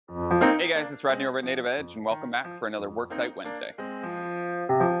Hey guys, it's Rodney over at Native Edge, and welcome back for another Worksite Wednesday.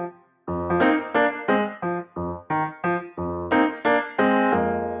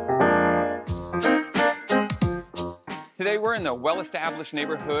 Today we're in the well-established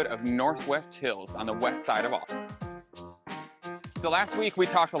neighborhood of Northwest Hills on the west side of Austin. So last week we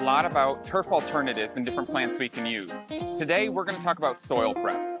talked a lot about turf alternatives and different plants we can use. Today we're going to talk about soil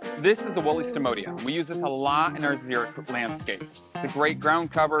prep. This is a woolly stomodium. We use this a lot in our xeric landscapes. It's a great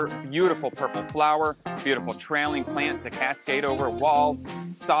ground cover, beautiful purple flower, beautiful trailing plant to cascade over walls,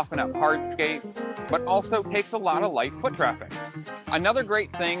 soften up hardscapes, but also takes a lot of light foot traffic. Another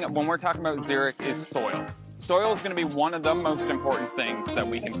great thing when we're talking about xeric is soil. Soil is going to be one of the most important things that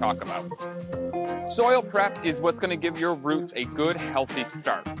we can talk about. Soil prep is what's going to give your roots a good, healthy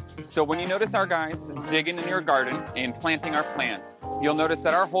start. So when you notice our guys digging in your garden and planting our plants, you'll notice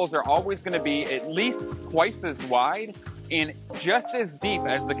that our holes are always going to be at least twice as wide and just as deep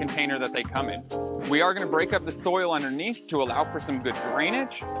as the container that they come in. We are going to break up the soil underneath to allow for some good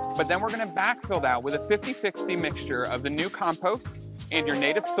drainage, but then we're going to backfill that with a 50-50 mixture of the new composts and your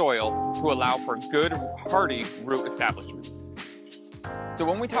native soil to allow for good, hardy root establishment. So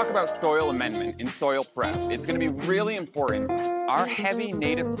when we talk about soil amendment and soil prep, it's going to be really important. Our heavy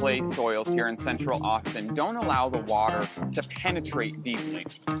native clay soils here in central Austin don't allow the water to penetrate deeply.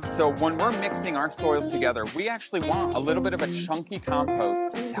 So when we're mixing our soils together, we actually want a little bit of a chunky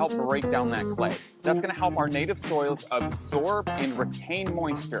compost to help break down that clay. That's going to help our native soils absorb and retain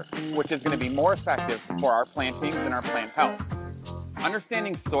moisture, which is going to be more effective for our plantings and our plant health.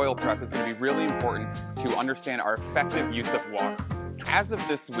 Understanding soil prep is going to be really important to understand our effective use of water. As of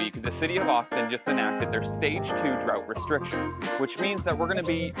this week, the city of Austin just enacted their stage 2 drought restrictions, which means that we're going to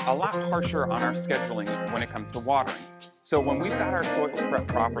be a lot harsher on our scheduling when it comes to watering. So when we've got our soils prepped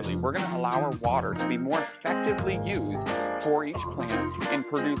properly, we're going to allow our water to be more effectively used for each plant and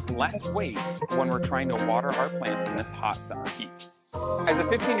produce less waste when we're trying to water our plants in this hot summer heat. As a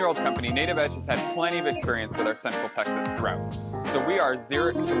 15-year-old company, Native Edge has had plenty of experience with our Central Texas droughts. So we are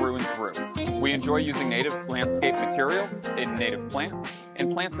xeric through and through. We enjoy using native landscape materials in native plants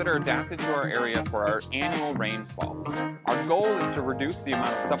and plants that are adapted to our area for our annual rainfall. Our goal is to reduce the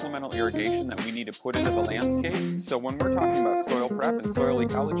amount of supplemental irrigation that we need to put into the landscapes. So when we're talking about soil prep and soil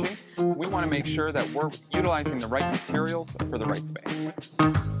ecology, we want to make sure that we're utilizing the right materials for the right space.